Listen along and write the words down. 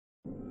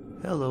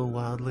Hello,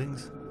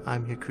 wildlings.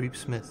 I'm your Creep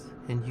Smith,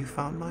 and you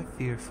found my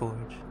Fear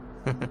Forge.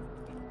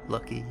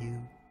 Lucky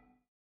you.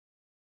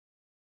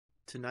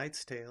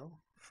 Tonight's tale,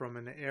 from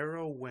an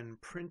era when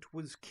print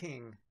was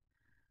king,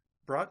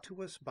 brought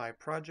to us by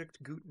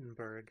Project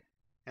Gutenberg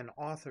and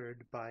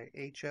authored by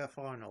H.F.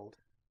 Arnold,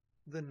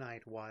 The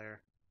Night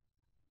Wire.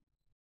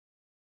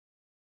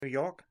 New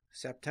York,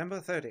 September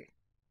 30.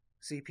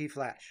 CP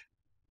Flash.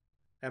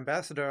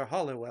 Ambassador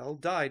Hollowell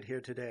died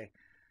here today.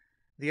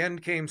 The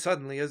end came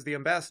suddenly as the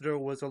ambassador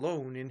was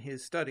alone in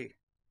his study.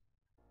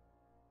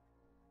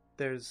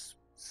 There's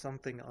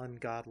something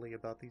ungodly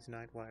about these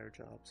Nightwire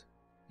jobs.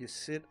 You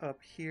sit up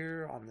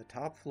here on the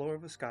top floor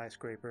of a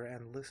skyscraper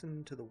and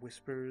listen to the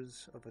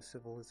whispers of a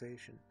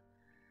civilization.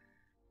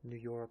 New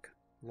York,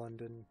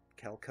 London,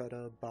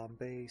 Calcutta,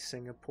 Bombay,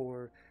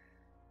 Singapore.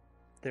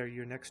 They're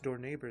your next-door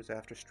neighbors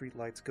after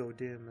streetlights go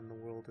dim and the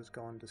world has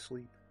gone to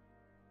sleep.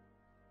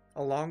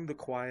 Along the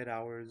quiet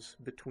hours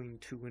between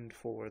 2 and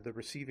 4, the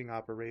receiving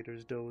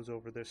operators doze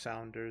over their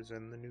sounders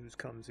and the news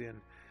comes in.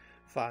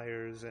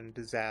 Fires and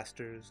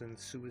disasters and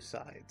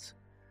suicides.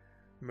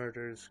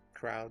 Murders,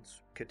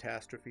 crowds,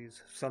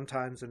 catastrophes,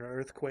 sometimes an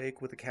earthquake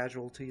with a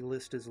casualty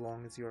list as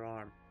long as your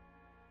arm.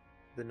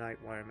 The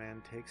Nightwire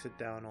man takes it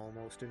down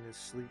almost in his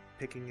sleep,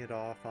 picking it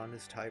off on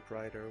his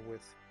typewriter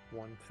with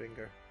one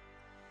finger.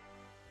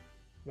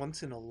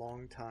 Once in a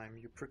long time,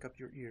 you prick up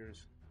your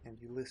ears and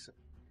you listen.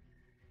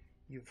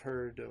 You've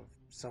heard of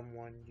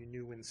someone you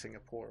knew in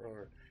Singapore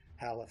or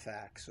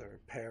Halifax or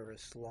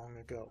Paris long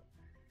ago.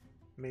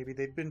 Maybe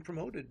they've been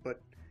promoted,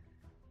 but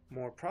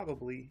more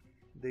probably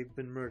they've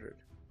been murdered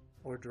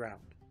or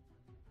drowned.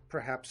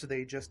 Perhaps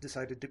they just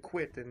decided to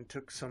quit and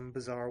took some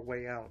bizarre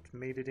way out,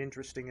 made it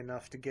interesting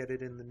enough to get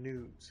it in the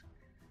news.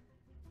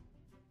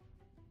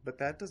 But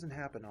that doesn't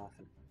happen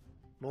often.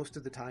 Most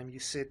of the time you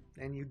sit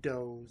and you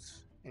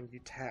doze and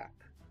you tap,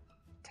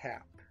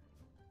 tap,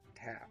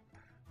 tap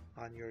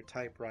on your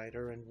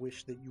typewriter and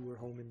wish that you were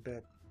home in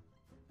bed.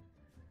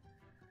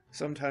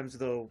 Sometimes,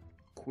 though,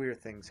 queer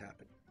things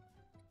happen.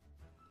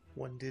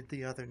 One did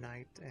the other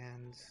night,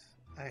 and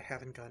I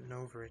haven't gotten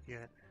over it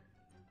yet.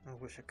 I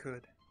wish I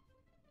could.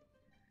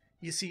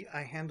 You see,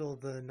 I handle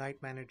the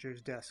night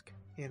manager's desk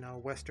in a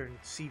western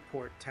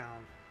seaport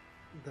town.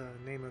 The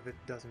name of it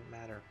doesn't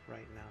matter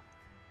right now.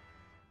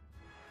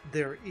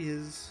 There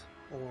is,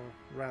 or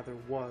rather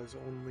was,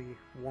 only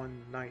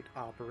one night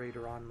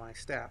operator on my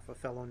staff, a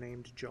fellow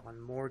named John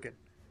Morgan.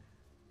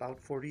 About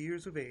 40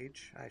 years of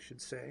age, I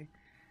should say,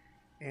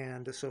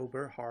 and a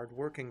sober,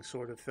 hard-working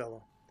sort of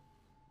fellow.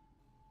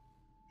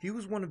 He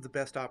was one of the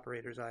best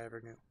operators I ever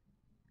knew.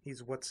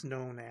 He's what's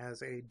known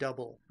as a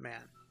double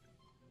man.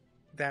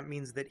 That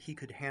means that he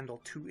could handle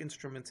 2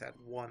 instruments at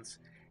once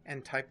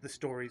and type the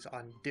stories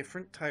on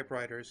different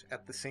typewriters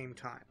at the same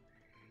time.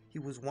 He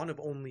was one of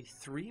only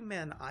 3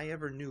 men I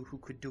ever knew who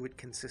could do it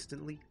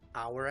consistently,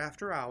 hour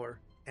after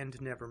hour,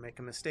 and never make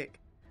a mistake.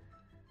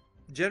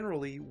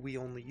 Generally, we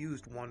only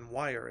used one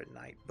wire at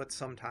night, but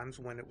sometimes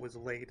when it was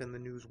late and the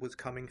news was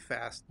coming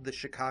fast, the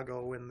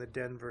Chicago and the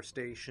Denver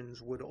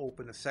stations would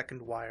open a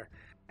second wire,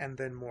 and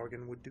then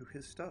Morgan would do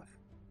his stuff.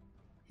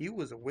 He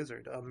was a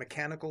wizard, a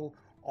mechanical,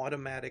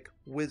 automatic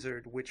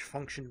wizard which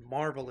functioned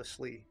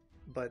marvelously,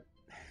 but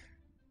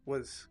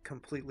was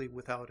completely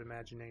without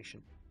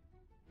imagination.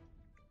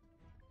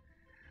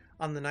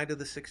 On the night of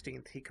the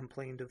 16th, he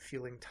complained of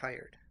feeling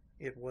tired.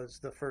 It was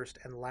the first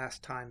and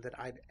last time that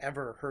I'd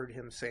ever heard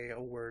him say a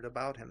word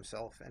about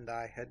himself, and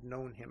I had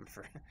known him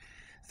for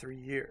 3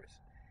 years.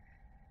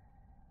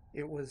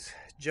 It was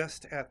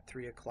just at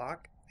 3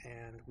 o'clock,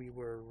 and we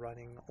were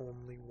running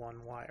only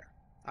one wire.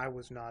 I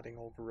was nodding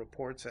over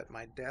reports at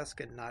my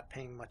desk and not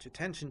paying much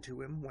attention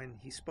to him when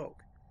he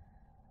spoke.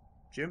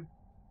 "Jim,"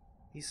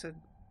 he said,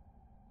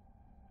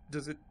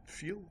 "does it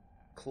feel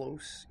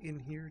close in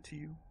here to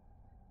you?"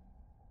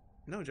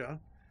 "No, John,"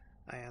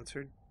 I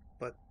answered,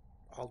 "but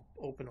I'll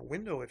open a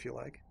window if you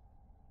like."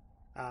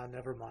 "Ah,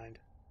 never mind,"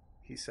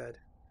 he said.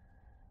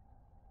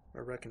 "I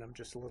reckon I'm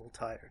just a little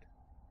tired."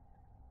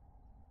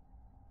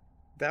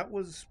 That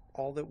was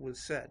all that was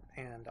said,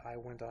 and I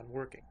went on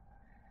working.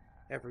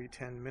 Every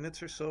 10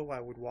 minutes or so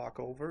I would walk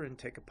over and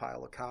take a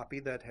pile of copy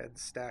that had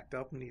stacked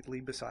up neatly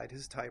beside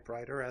his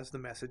typewriter as the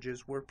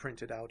messages were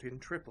printed out in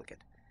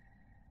triplicate.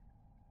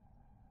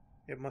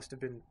 It must have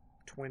been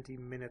 20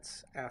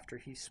 minutes after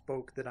he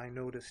spoke that I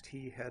noticed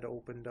he had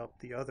opened up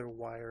the other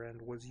wire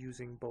and was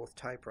using both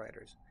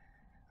typewriters.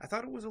 I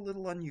thought it was a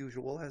little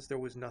unusual, as there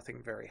was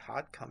nothing very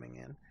hot coming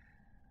in.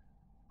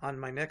 On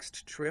my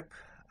next trip,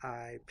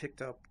 I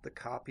picked up the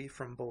copy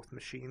from both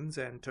machines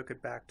and took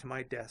it back to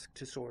my desk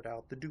to sort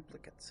out the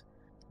duplicates.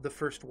 The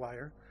first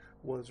wire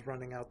was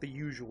running out the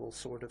usual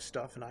sort of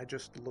stuff, and I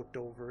just looked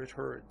over it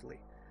hurriedly.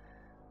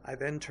 I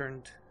then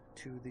turned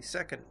to the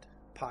second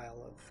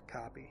pile of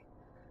copy.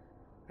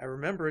 I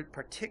remember it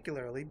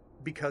particularly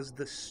because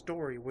the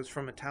story was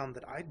from a town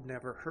that I'd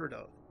never heard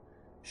of,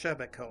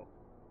 Chebico.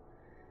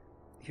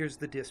 Here's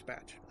the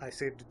dispatch. I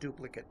saved a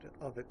duplicate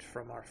of it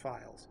from our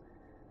files.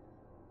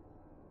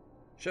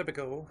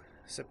 Chebico,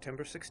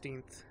 September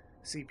 16th,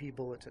 CP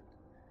Bulletin.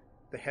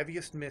 The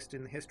heaviest mist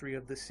in the history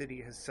of the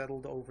city has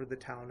settled over the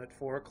town at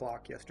 4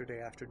 o'clock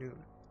yesterday afternoon.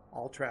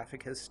 All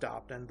traffic has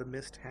stopped, and the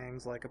mist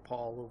hangs like a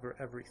pall over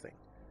everything.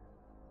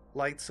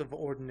 Lights of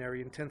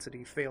ordinary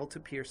intensity fail to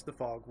pierce the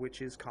fog,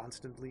 which is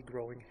constantly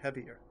growing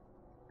heavier.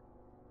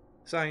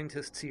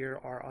 Scientists here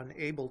are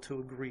unable to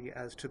agree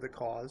as to the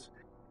cause,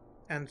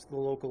 and the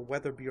local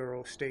weather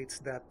bureau states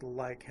that the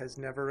like has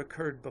never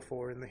occurred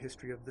before in the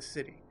history of the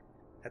city.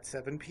 At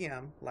 7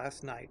 p.m.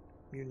 last night,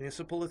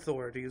 municipal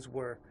authorities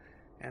were,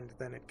 and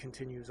then it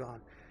continues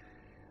on.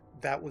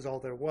 That was all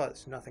there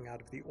was, nothing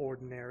out of the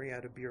ordinary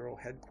at a bureau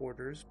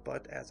headquarters,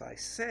 but as I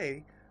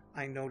say,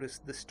 I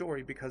noticed the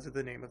story because of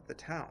the name of the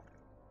town.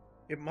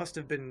 It must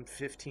have been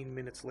 15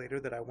 minutes later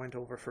that I went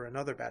over for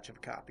another batch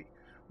of copy.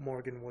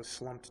 Morgan was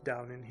slumped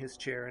down in his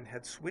chair and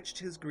had switched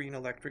his green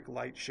electric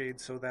light shade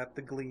so that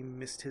the gleam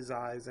missed his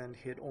eyes and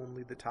hit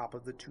only the top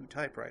of the 2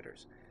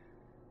 typewriters.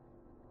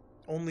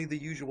 Only the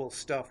usual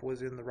stuff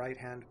was in the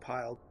right-hand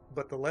pile,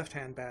 but the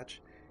left-hand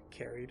batch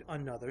carried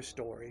another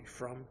story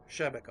from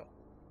Shebeko.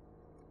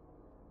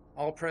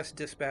 All press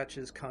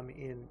dispatches come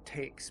in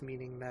takes,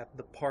 meaning that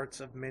the parts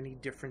of many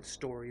different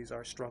stories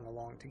are strung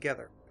along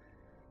together,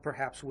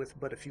 perhaps with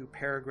but a few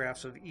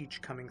paragraphs of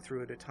each coming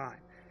through at a time.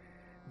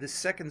 The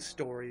second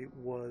story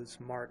was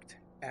marked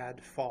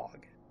Add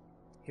Fog.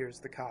 Here's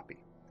the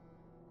copy.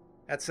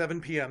 At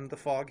 7 p.m., the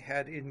fog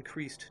had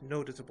increased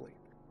noticeably.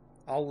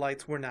 All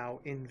lights were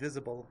now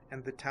invisible,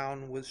 and the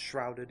town was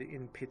shrouded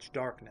in pitch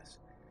darkness.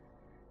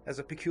 As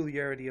a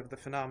peculiarity of the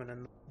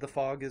phenomenon, the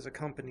fog is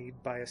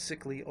accompanied by a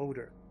sickly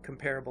odor,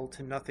 comparable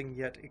to nothing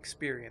yet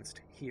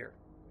experienced here.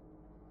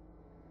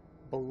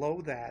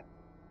 Below that,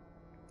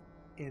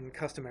 in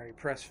customary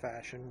press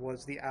fashion,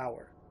 was the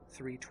hour,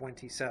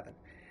 3:27,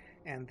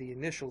 and the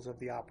initials of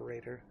the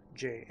operator,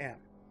 JM.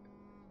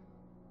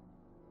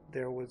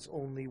 There was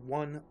only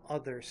one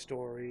other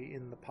story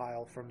in the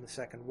pile from the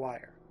second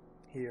wire.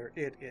 Here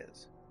it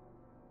is.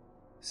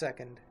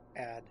 Second,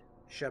 add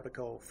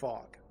Shebeko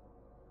fog.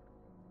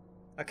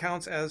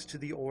 Accounts as to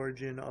the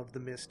origin of the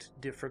mist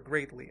differ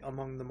greatly.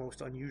 Among the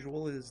most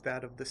unusual is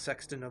that of the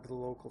sexton of the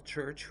local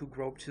church, who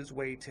groped his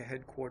way to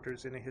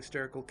headquarters in a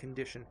hysterical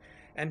condition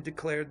and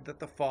declared that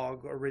the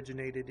fog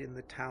originated in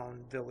the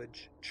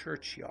town-village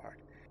churchyard.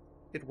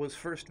 It was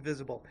first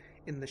visible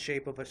in the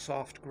shape of a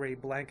soft gray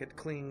blanket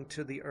clinging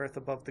to the earth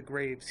above the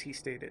graves, he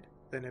stated.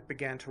 Then it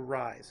began to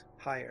rise,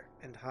 higher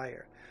and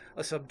higher.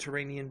 A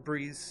subterranean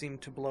breeze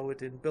seemed to blow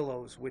it in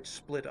billows, which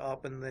split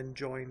up and then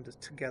joined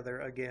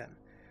together again.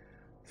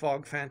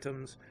 Fog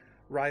phantoms,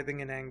 writhing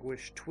in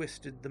anguish,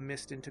 twisted the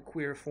mist into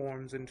queer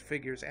forms and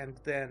figures, and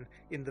then,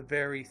 in the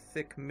very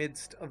thick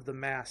midst of the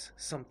mass,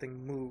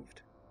 something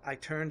moved. I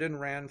turned and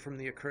ran from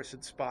the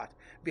accursed spot.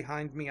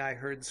 Behind me I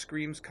heard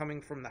screams coming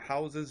from the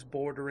houses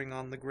bordering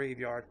on the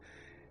graveyard,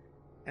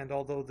 and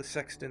although the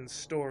sexton's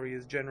story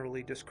is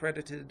generally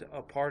discredited,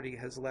 a party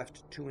has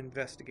left to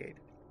investigate.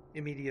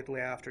 Immediately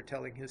after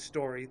telling his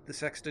story, the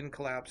sexton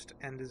collapsed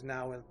and is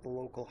now at the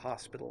local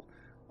hospital,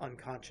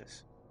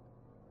 unconscious.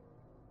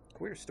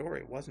 Queer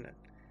story, wasn't it?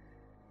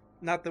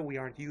 Not that we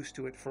aren't used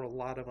to it, for a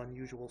lot of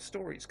unusual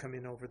stories come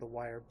in over the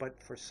wire,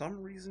 but for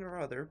some reason or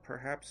other,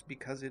 perhaps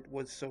because it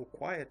was so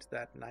quiet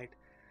that night,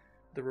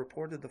 the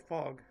report of the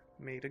fog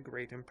made a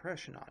great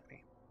impression on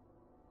me.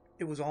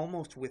 It was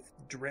almost with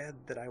dread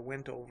that I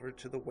went over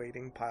to the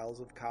waiting piles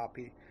of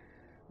copy.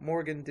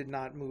 Morgan did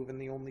not move, and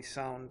the only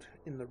sound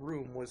in the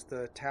room was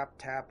the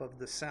tap-tap of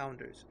the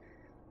sounders.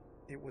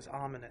 It was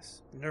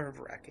ominous,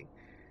 nerve-wracking.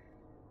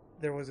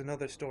 There was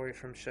another story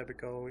from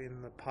Shebeko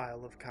in the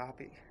pile of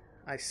copy.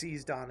 I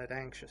seized on it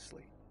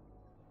anxiously.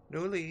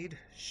 New lead,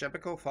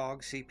 Shebeko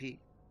Fog CP.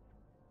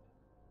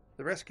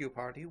 The rescue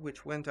party,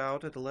 which went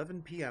out at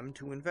 11 p.m.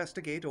 to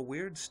investigate a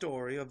weird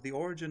story of the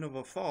origin of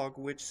a fog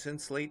which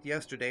since late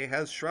yesterday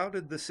has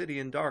shrouded the city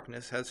in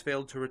darkness, has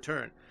failed to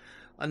return.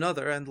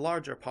 Another and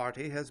larger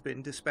party has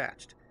been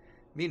dispatched.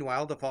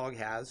 Meanwhile, the fog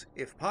has,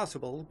 if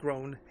possible,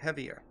 grown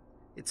heavier.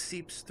 It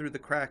seeps through the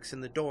cracks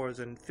in the doors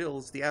and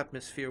fills the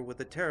atmosphere with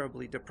a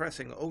terribly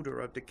depressing odor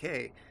of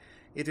decay.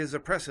 It is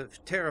oppressive,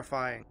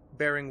 terrifying,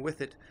 bearing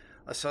with it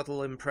a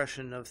subtle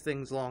impression of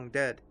things long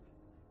dead.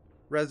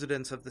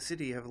 Residents of the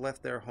city have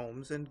left their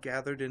homes and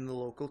gathered in the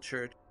local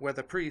church, where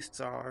the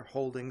priests are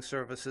holding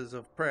services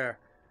of prayer.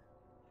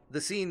 The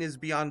scene is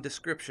beyond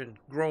description.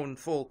 Grown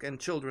folk and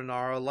children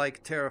are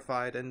alike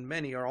terrified, and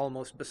many are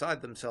almost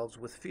beside themselves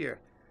with fear.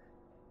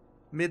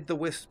 Mid the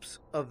wisps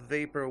of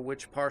vapor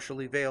which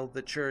partially veiled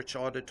the church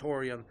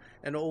auditorium,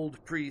 an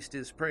old priest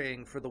is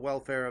praying for the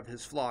welfare of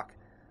his flock.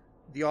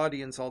 The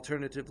audience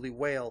alternatively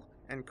wail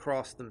and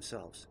cross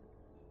themselves.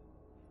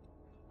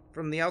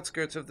 From the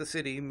outskirts of the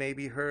city may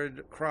be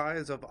heard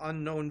cries of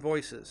unknown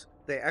voices.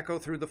 They echo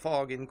through the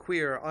fog in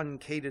queer,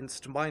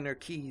 uncadenced minor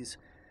keys.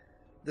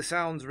 The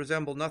sounds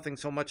resemble nothing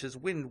so much as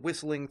wind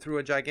whistling through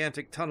a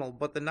gigantic tunnel,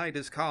 but the night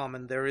is calm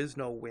and there is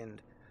no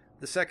wind.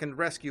 The second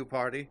rescue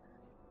party,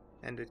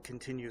 and it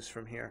continues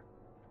from here.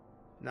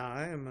 Now,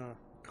 I am a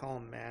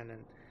calm man,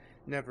 and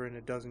Never in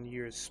a dozen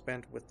years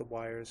spent with the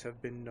wires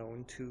have been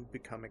known to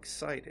become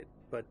excited,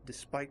 but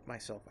despite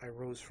myself, I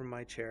rose from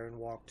my chair and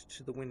walked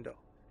to the window.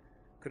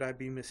 Could I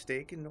be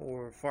mistaken,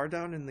 or far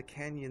down in the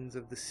canyons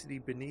of the city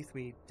beneath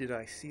me did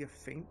I see a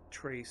faint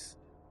trace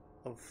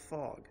of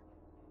fog?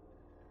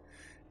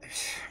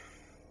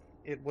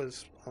 It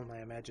was all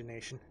my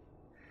imagination.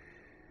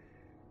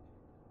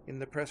 In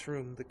the press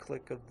room, the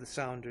click of the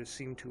sounders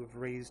seemed to have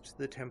raised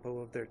the tempo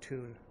of their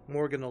tune.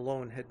 Morgan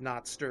alone had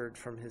not stirred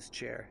from his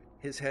chair.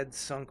 His head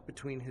sunk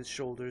between his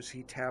shoulders,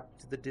 he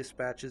tapped the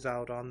dispatches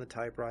out on the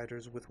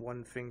typewriters with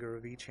one finger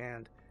of each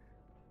hand.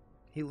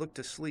 He looked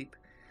asleep.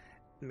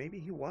 Maybe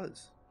he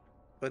was.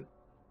 But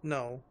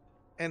no.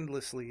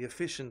 Endlessly,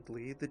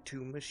 efficiently, the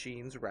two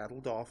machines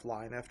rattled off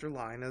line after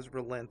line, as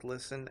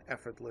relentless and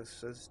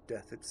effortless as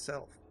death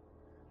itself.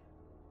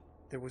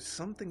 There was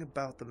something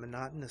about the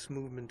monotonous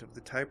movement of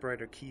the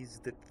typewriter keys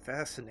that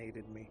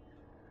fascinated me.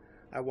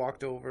 I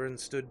walked over and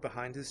stood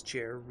behind his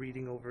chair,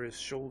 reading over his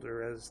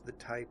shoulder as the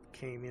type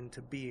came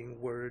into being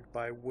word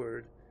by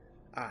word.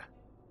 Ah,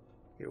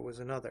 here was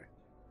another.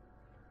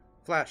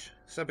 Flash,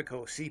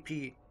 Sebico,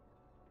 CP.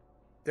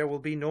 There will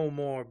be no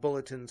more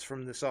bulletins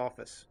from this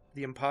office.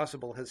 The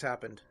impossible has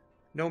happened.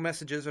 No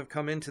messages have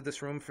come into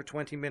this room for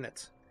 20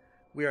 minutes.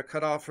 We are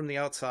cut off from the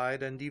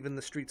outside and even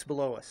the streets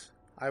below us.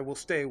 I will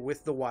stay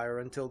with the wire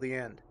until the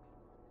end.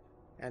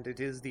 And it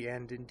is the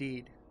end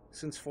indeed.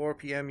 Since 4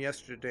 p.m.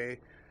 yesterday,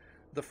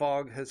 the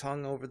fog has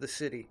hung over the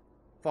city.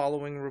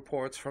 Following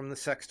reports from the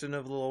sexton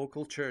of the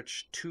local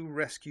church, 2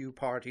 rescue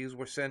parties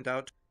were sent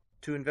out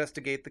to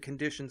investigate the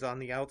conditions on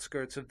the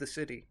outskirts of the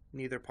city.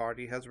 Neither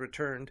party has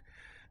returned,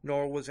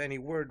 nor was any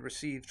word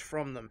received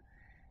from them.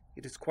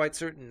 It is quite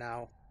certain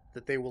now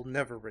that they will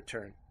never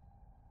return.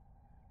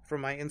 From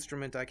my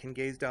instrument I can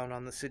gaze down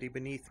on the city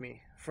beneath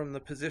me. From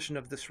the position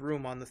of this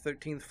room on the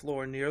 13th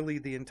floor, nearly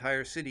the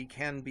entire city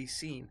can be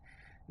seen.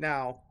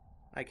 Now,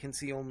 I can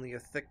see only a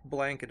thick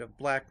blanket of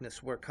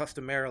blackness where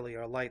customarily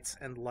are lights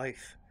and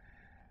life.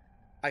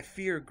 I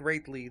fear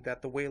greatly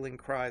that the wailing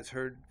cries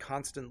heard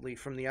constantly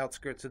from the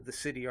outskirts of the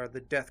city are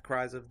the death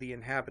cries of the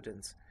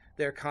inhabitants.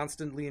 They are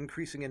constantly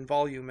increasing in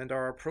volume and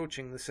are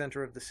approaching the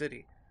center of the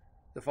city.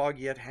 The fog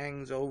yet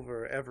hangs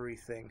over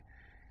everything.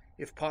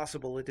 If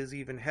possible, it is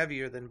even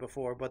heavier than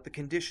before, but the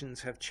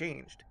conditions have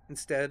changed.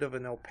 Instead of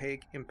an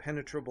opaque,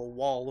 impenetrable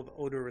wall of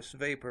odorous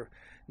vapor,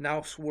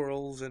 now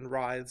swirls and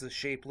writhes a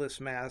shapeless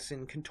mass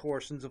in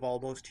contortions of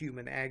almost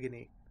human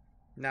agony.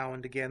 Now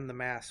and again the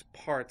mass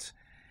parts,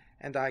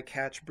 and I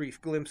catch brief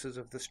glimpses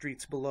of the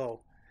streets below.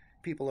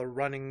 People are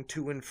running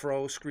to and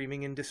fro,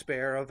 screaming in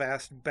despair. A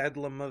vast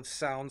bedlam of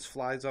sounds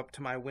flies up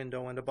to my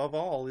window, and above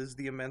all is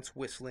the immense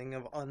whistling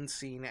of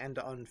unseen and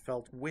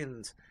unfelt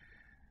winds.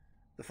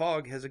 The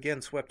fog has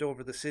again swept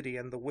over the city,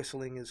 and the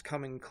whistling is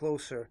coming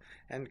closer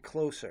and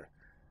closer,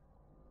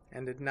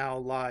 and it now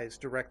lies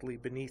directly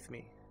beneath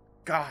me.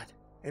 God!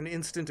 An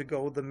instant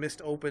ago the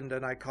mist opened,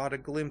 and I caught a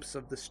glimpse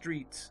of the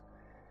streets.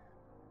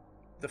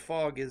 The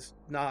fog is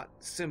not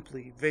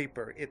simply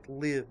vapor, it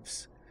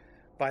lives.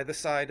 By the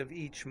side of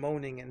each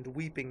moaning and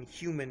weeping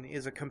human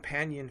is a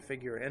companion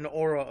figure, an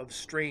aura of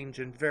strange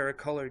and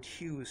varicolored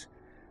hues.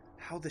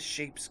 How the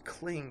shapes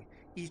cling,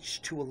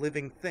 each to a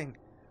living thing.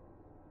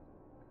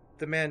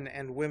 The men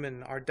and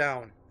women are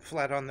down,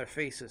 flat on their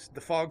faces.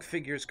 The fog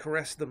figures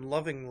caress them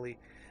lovingly.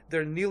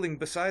 They're kneeling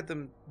beside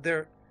them.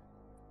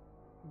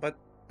 But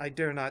I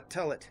dare not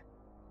tell it.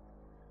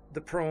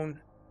 The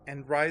prone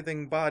and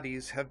writhing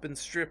bodies have been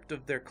stripped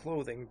of their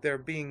clothing. They're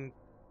being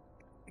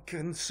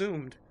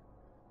consumed.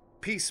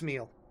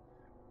 Piecemeal.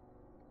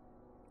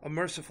 A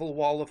merciful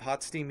wall of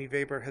hot steamy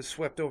vapor has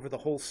swept over the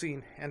whole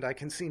scene, and I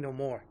can see no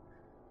more.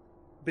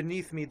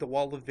 Beneath me the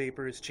wall of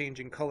vapor is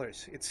changing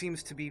colors. It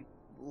seems to be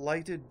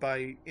lighted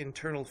by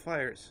internal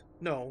fires.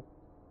 No,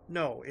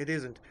 it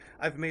isn't.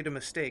 I've made a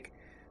mistake.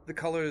 The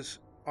colors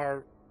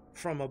are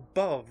from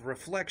above,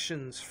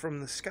 reflections from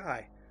the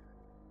sky.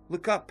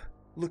 Look up,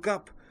 look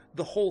up.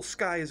 The whole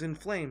sky is in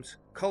flames,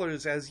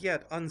 colors as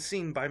yet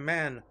unseen by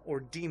man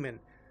or demon.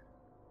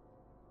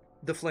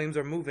 The flames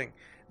are moving.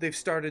 They've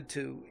started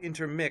to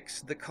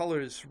intermix. The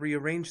colors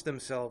rearrange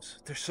themselves.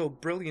 They're so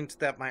brilliant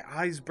that my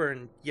eyes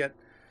burn, yet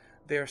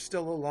they are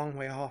still a long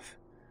way off.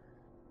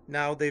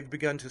 Now they've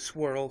begun to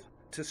swirl,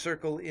 to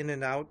circle in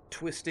and out,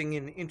 twisting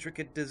in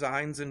intricate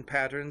designs and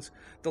patterns.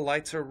 The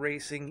lights are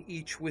racing,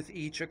 each with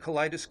each, a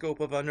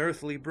kaleidoscope of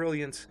unearthly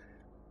brilliance.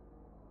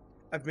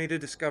 I've made a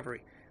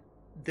discovery.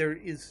 There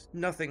is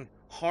nothing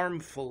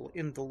harmful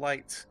in the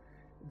lights.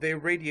 They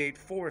radiate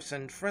force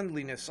and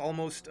friendliness,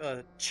 almost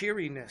a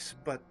cheeriness,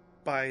 but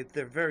by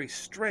their very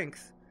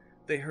strength,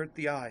 they hurt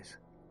the eyes.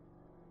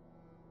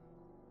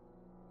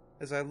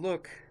 As I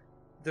look,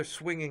 they're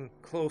swinging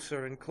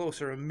closer and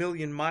closer,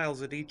 1,000,000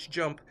 miles at each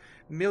jump,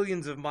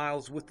 millions of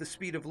miles with the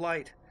speed of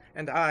light.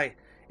 And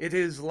it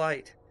is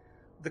light,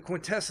 the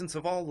quintessence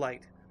of all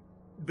light.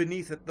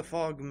 Beneath it, the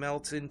fog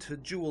melts into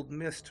jeweled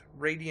mist,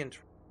 radiant,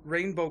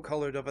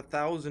 rainbow-colored of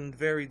 1,000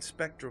 varied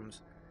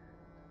spectrums.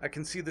 I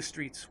can see the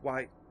streets.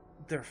 Why,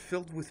 they're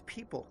filled with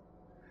people.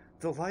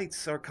 The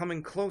lights are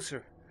coming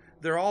closer.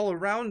 They're all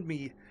around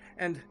me,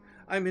 and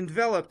I'm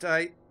enveloped.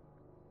 The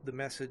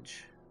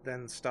message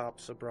then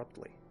stops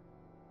abruptly.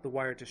 The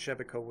wire to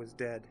Shebeko was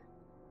dead.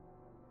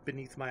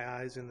 Beneath my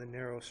eyes, in the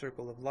narrow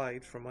circle of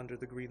light from under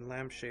the green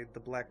lampshade, the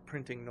black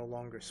printing no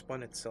longer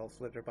spun itself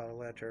letter by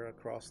letter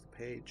across the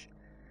page.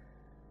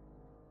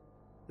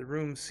 The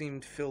room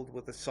seemed filled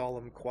with a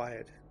solemn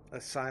quiet,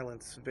 a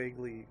silence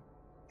vaguely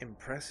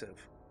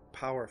impressive,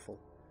 powerful.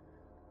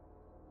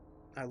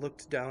 I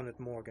looked down at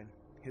Morgan.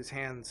 His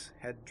hands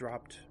had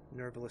dropped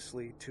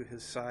nervously to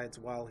his sides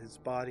while his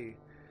body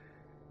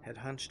had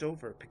hunched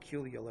over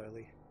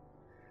peculiarly.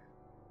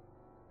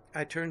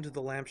 I turned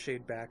the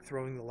lampshade back,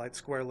 throwing the light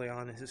squarely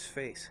on his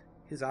face.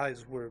 His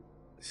eyes were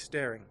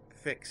staring,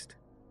 fixed.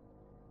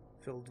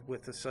 Filled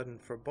with a sudden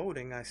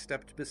foreboding, I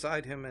stepped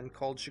beside him and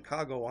called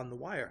Chicago on the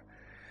wire.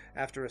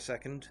 After a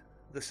second,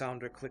 the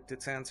sounder clicked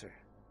its answer.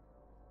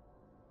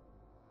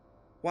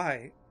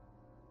 Why?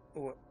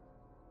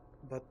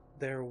 But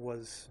there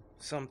was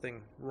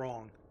something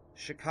wrong.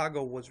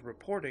 Chicago was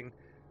reporting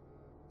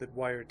that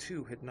Wire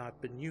 2 had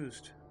not been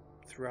used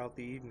throughout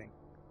the evening.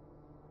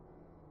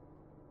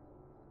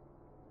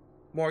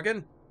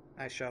 "Morgan,"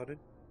 I shouted.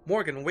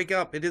 "Morgan, wake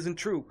up! It isn't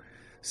true!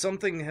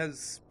 Something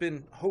has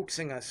been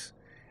hoaxing us!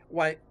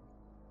 Why—"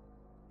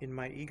 In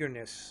my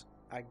eagerness,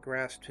 I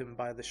grasped him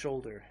by the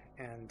shoulder,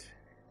 and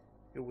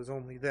it was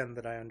only then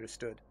that I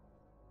understood.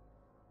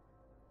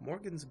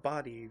 Morgan's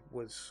body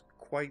was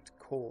quite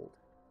cold.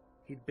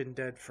 He'd been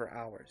dead for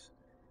hours.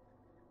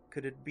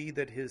 Could it be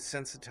that his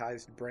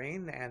sensitized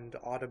brain and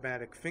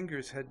automatic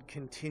fingers had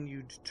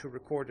continued to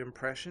record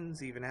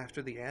impressions even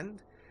after the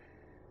end?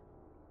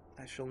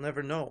 I shall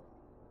never know,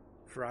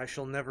 for I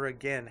shall never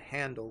again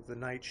handle the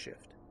night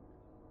shift.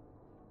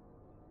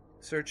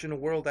 Search in a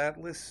World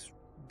Atlas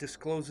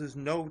discloses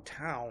no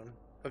town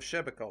of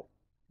Shebeko.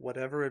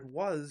 Whatever it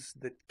was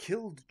that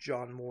killed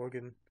John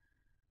Morgan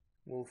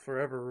will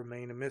forever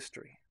remain a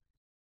mystery.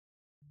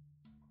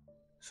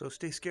 So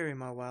stay scary,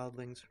 my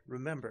wildlings.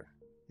 Remember,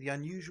 the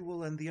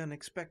unusual and the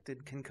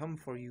unexpected can come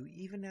for you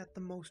even at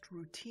the most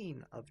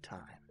routine of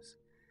times.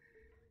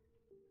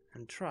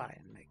 And try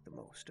and make the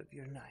most of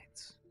your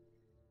nights.